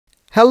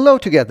Hello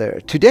together!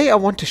 Today I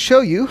want to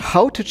show you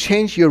how to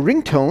change your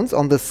ringtones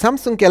on the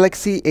Samsung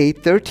Galaxy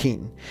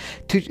A13.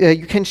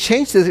 You can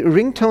change the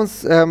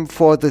ringtones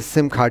for the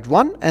SIM card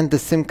 1 and the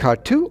SIM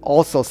card 2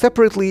 also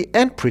separately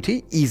and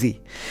pretty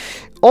easy.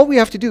 All we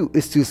have to do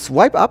is to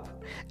swipe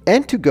up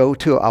and to go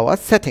to our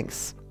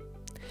settings.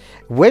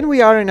 When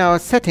we are in our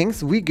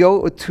settings, we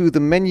go to the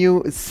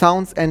menu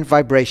Sounds and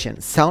Vibration,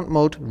 Sound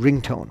Mode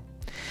Ringtone.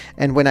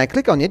 And when I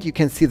click on it, you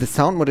can see the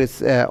sound mode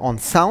is on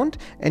sound,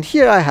 and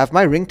here I have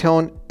my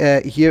ringtone.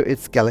 Here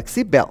it's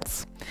Galaxy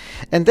Bells,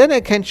 and then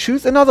I can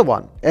choose another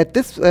one. At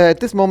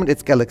this moment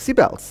it's Galaxy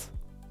Bells.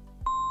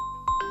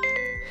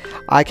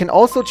 I can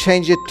also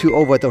change it to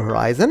Over the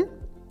Horizon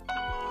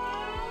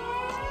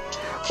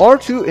or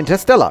to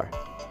Interstellar.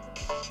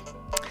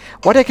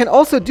 What I can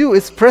also do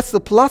is press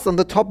the plus on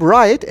the top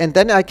right, and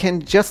then I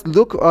can just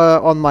look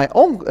on my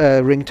own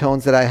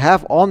ringtones that I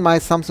have on my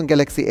Samsung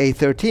Galaxy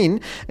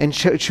A13 and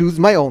choose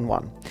my own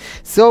one.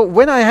 So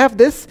when I have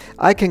this,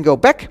 I can go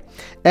back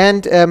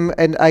and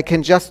I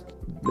can just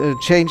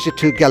change it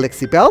to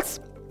Galaxy Bells.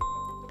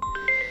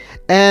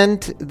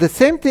 And the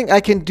same thing I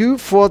can do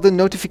for the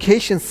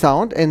notification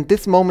sound, and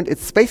this moment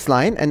it's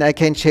Spaceline, and I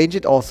can change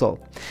it also.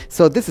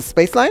 So this is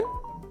Spaceline,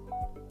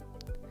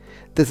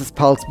 this is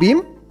Pulse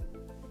Beam,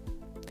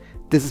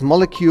 this is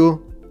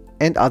Molecule,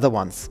 and other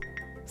ones.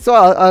 So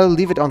I'll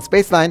leave it on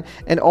Spaceline,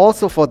 and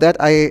also for that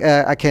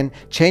I can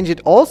change it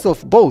also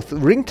for both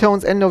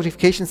ringtones and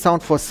notification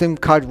sound for SIM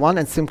card 1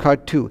 and SIM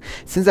card 2.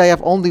 Since I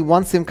have only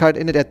one SIM card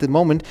in it at the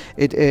moment,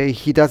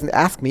 he doesn't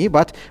ask me,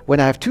 but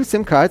when I have two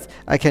SIM cards,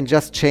 I can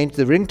just change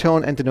the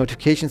ringtone and the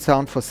notification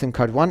sound for SIM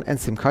card 1 and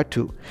SIM card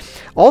 2.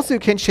 Also,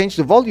 you can change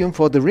the volume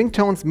for the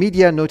ringtones,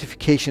 media,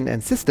 notification,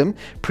 and system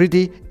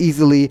pretty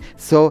easily,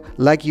 so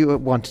like you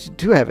want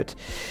to have it.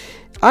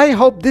 I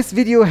hope this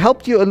video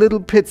helped you a little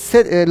bit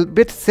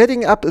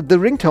setting up the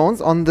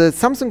ringtones on the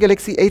Samsung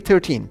Galaxy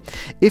A13.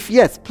 If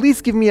yes,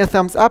 please give me a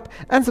thumbs up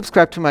and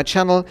subscribe to my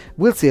channel.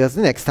 We'll see us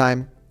the next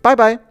time. Bye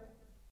bye!